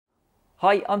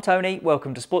Hi, I'm Tony.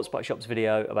 Welcome to Sports Bike Shop's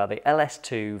video about the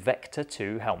LS2 Vector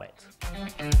II helmet.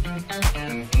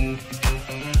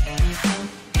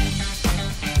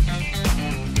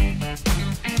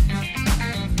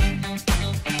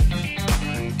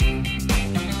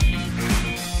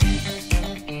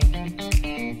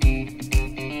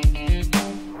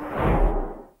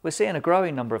 We're seeing a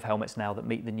growing number of helmets now that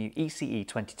meet the new ECE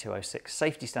 2206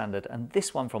 safety standard, and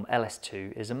this one from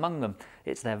LS2 is among them.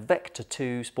 It's their Vector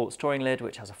II sports touring lid,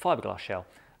 which has a fiberglass shell,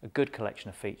 a good collection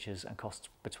of features, and costs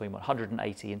between £180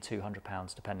 and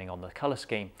 £200 depending on the colour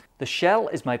scheme. The shell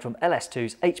is made from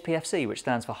LS2's HPFC, which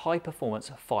stands for High Performance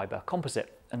Fibre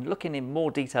Composite. And looking in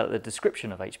more detail at the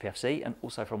description of HPFC, and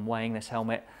also from weighing this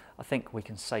helmet, I think we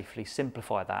can safely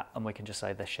simplify that, and we can just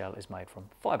say the shell is made from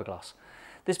fiberglass.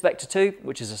 This Vector II,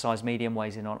 which is a size medium,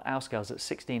 weighs in on our scales at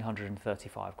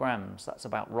 1,635 grams. That's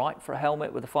about right for a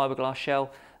helmet with a fiberglass shell,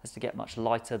 as to get much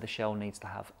lighter, the shell needs to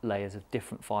have layers of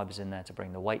different fibres in there to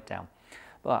bring the weight down.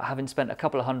 But having spent a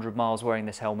couple of hundred miles wearing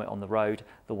this helmet on the road,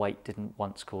 the weight didn't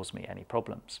once cause me any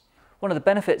problems. One of the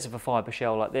benefits of a fibre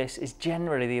shell like this is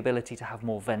generally the ability to have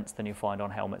more vents than you find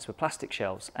on helmets with plastic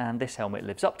shells, and this helmet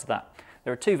lives up to that.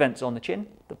 There are two vents on the chin.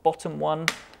 The bottom one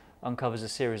uncovers a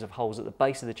series of holes at the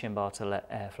base of the chin bar to let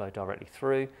air flow directly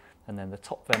through, and then the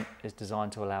top vent is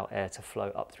designed to allow air to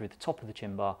flow up through the top of the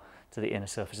chin bar to the inner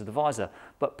surface of the visor.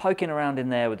 But poking around in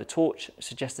there with the torch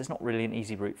suggests there's not really an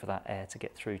easy route for that air to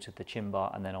get through to the chin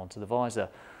bar and then onto the visor.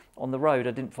 On the road,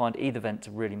 I didn't find either vent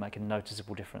to really make a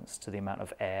noticeable difference to the amount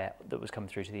of air that was coming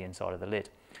through to the inside of the lid.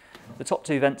 The top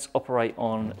two vents operate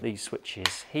on these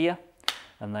switches here,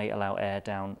 and they allow air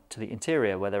down to the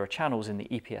interior, where there are channels in the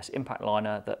EPS impact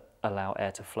liner that allow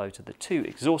air to flow to the two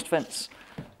exhaust vents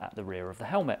at the rear of the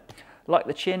helmet. Like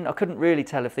the chin, I couldn't really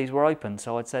tell if these were open,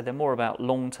 so I'd say they're more about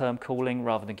long-term cooling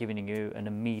rather than giving you an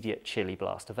immediate chilly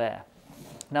blast of air.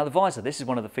 Now the visor, this is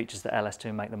one of the features that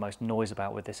LS2 make the most noise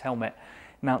about with this helmet.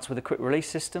 It mounts with a quick release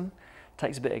system.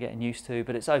 Takes a bit of getting used to,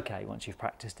 but it's okay once you've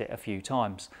practiced it a few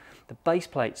times. The base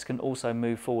plates can also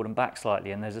move forward and back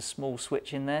slightly, and there's a small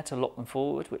switch in there to lock them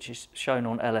forward, which is shown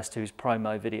on LS2's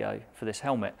promo video for this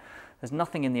helmet. There's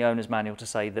nothing in the owner's manual to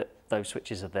say that those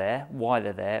switches are there, why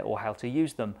they're there, or how to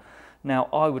use them. Now,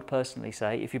 I would personally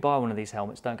say if you buy one of these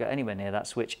helmets, don't go anywhere near that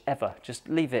switch ever. Just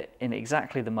leave it in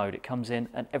exactly the mode it comes in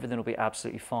and everything will be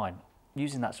absolutely fine.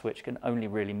 Using that switch can only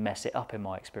really mess it up in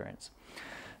my experience.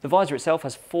 The visor itself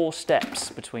has 4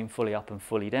 steps between fully up and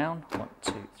fully down. 1,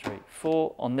 2, 3,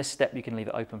 4. On this step you can leave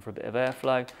it open for a bit of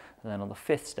airflow, and then on the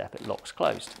 5th step it locks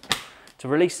closed. To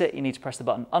release it, you need to press the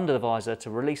button under the visor to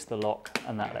release the lock,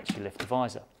 and that lets you lift the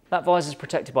visor. That visor is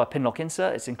protected by a pin lock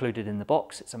insert. It's included in the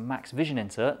box. It's a max vision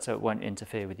insert, so it won't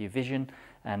interfere with your vision,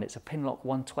 and it's a pin lock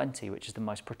 120, which is the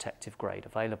most protective grade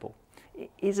available. It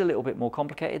is a little bit more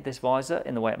complicated, this visor,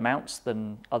 in the way it mounts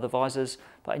than other visors,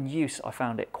 but in use I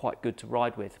found it quite good to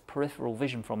ride with. Peripheral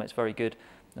vision from it's very good,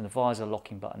 and the visor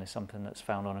locking button is something that's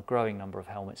found on a growing number of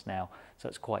helmets now, so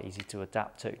it's quite easy to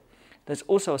adapt to. There's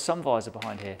also a sun visor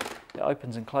behind here. It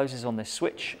opens and closes on this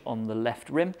switch on the left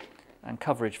rim, and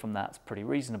coverage from that's pretty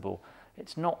reasonable.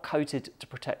 It's not coated to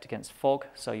protect against fog,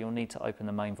 so you'll need to open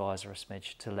the main visor a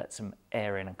smidge to let some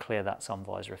air in and clear that sun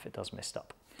visor if it does mist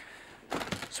up.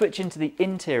 Switch into the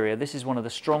interior. This is one of the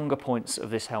stronger points of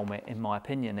this helmet in my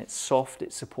opinion. It's soft,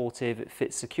 it's supportive, it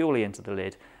fits securely into the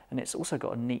lid, and it's also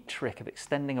got a neat trick of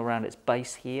extending around its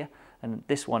base here, and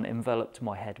this one enveloped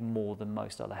my head more than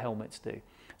most other helmets do.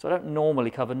 So I don't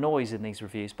normally cover noise in these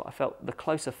reviews, but I felt the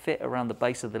closer fit around the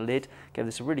base of the lid gave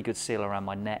this a really good seal around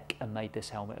my neck and made this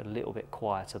helmet a little bit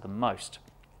quieter than most.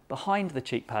 Behind the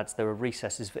cheek pads there are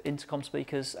recesses for intercom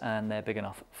speakers, and they're big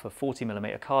enough for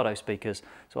 40mm Cardo speakers,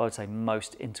 so I would say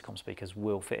most intercom speakers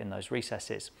will fit in those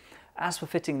recesses. As for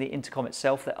fitting the intercom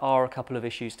itself, there are a couple of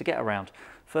issues to get around.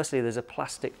 Firstly, there's a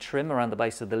plastic trim around the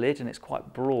base of the lid and it's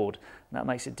quite broad, and that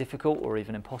makes it difficult or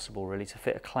even impossible really to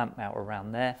fit a clamp mount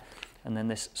around there. And then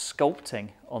this sculpting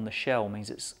on the shell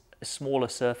means it's a smaller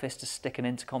surface to stick an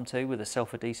intercom to with a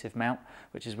self-adhesive mount,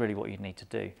 which is really what you'd need to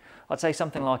do. I'd say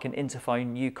something like an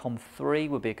Interphone Ucom 3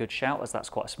 would be a good shout, as that's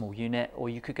quite a small unit, or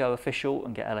you could go official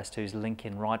and get LS2's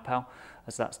Link-In RidePal,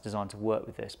 as that's designed to work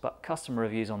with this. But customer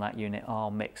reviews on that unit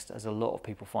are mixed, as a lot of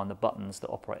people find the buttons that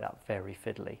operate that very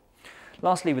fiddly.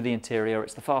 Lastly, with the interior,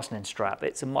 it's the fastening strap.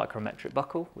 It's a micrometric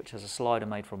buckle, which has a slider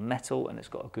made from metal, and it's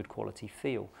got a good quality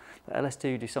feel. But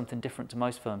LS2 do something different to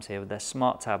most firms here with their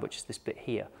smart tab, which is this bit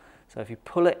here. So if you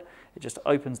pull it, it just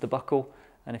opens the buckle,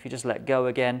 and if you just let go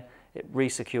again, it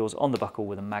re-secures on the buckle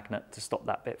with a magnet to stop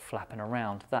that bit flapping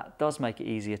around. That does make it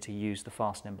easier to use the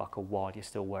fastening buckle while you're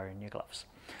still wearing your gloves.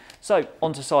 So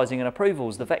on to sizing and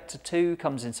approvals. The Vector II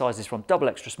comes in sizes from double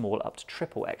extra small up to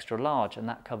triple extra large, and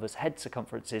that covers head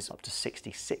circumferences up to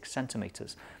 66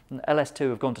 centimetres. And the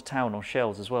LS2 have gone to town on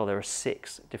shells as well. There are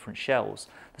 6 different shells.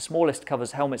 The smallest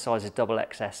covers helmet sizes double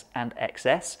XS and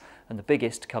XS, and the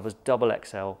biggest covers double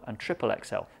XL and triple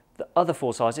XL. The other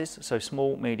 4 sizes, so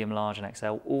small, medium, large and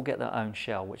XL, all get their own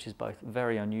shell, which is both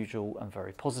very unusual and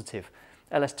very positive.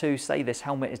 LS2 say this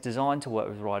helmet is designed to work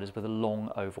with riders with a long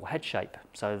oval head shape.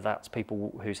 So that's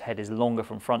people whose head is longer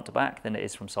from front to back than it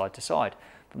is from side to side.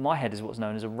 But my head is what's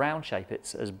known as a round shape.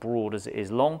 It's as broad as it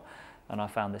is long, and I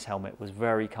found this helmet was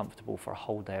very comfortable for a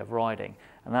whole day of riding.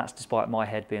 And that's despite my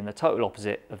head being the total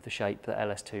opposite of the shape that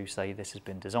LS2 say this has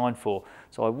been designed for.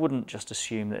 So I wouldn't just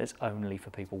assume that it's only for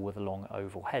people with long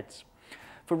oval heads.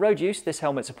 For road use, this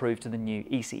helmet's approved to the new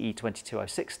ECE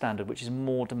 2206 standard, which is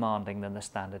more demanding than the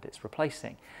standard it's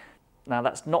replacing. Now,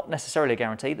 that's not necessarily a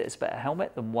guarantee that it's a better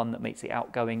helmet than one that meets the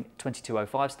outgoing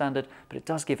 2205 standard, but it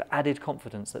does give added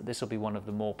confidence that this will be one of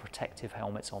the more protective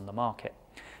helmets on the market.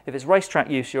 If it's racetrack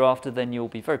use you're after, then you'll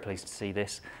be very pleased to see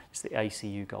this. It's the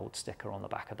ACU gold sticker on the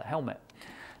back of the helmet.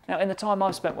 Now, in the time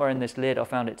I've spent wearing this lid, I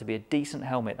found it to be a decent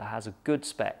helmet that has a good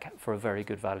spec for a very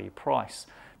good value price.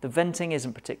 The venting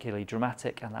isn't particularly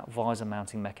dramatic, and that visor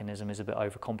mounting mechanism is a bit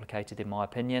overcomplicated in my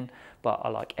opinion, but I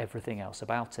like everything else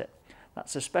about it.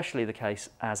 That's especially the case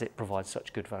as it provides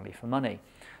such good value for money.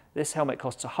 This helmet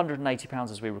costs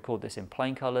 £180 as we record this in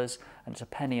plain colours, and it's a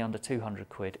penny under 200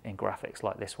 quid in graphics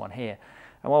like this one here.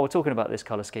 And while we're talking about this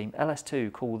colour scheme,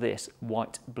 LS2 call this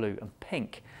white, blue and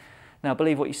pink. Now,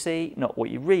 believe what you see, not what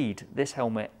you read. This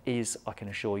helmet is, I can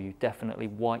assure you, definitely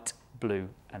white, blue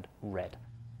and red.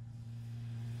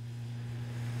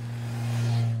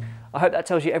 I hope that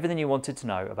tells you everything you wanted to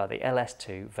know about the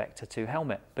LS2 Vector II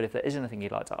helmet, but if there is anything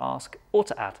you'd like to ask or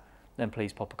to add, then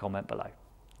please pop a comment below.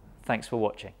 Thanks for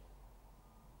watching.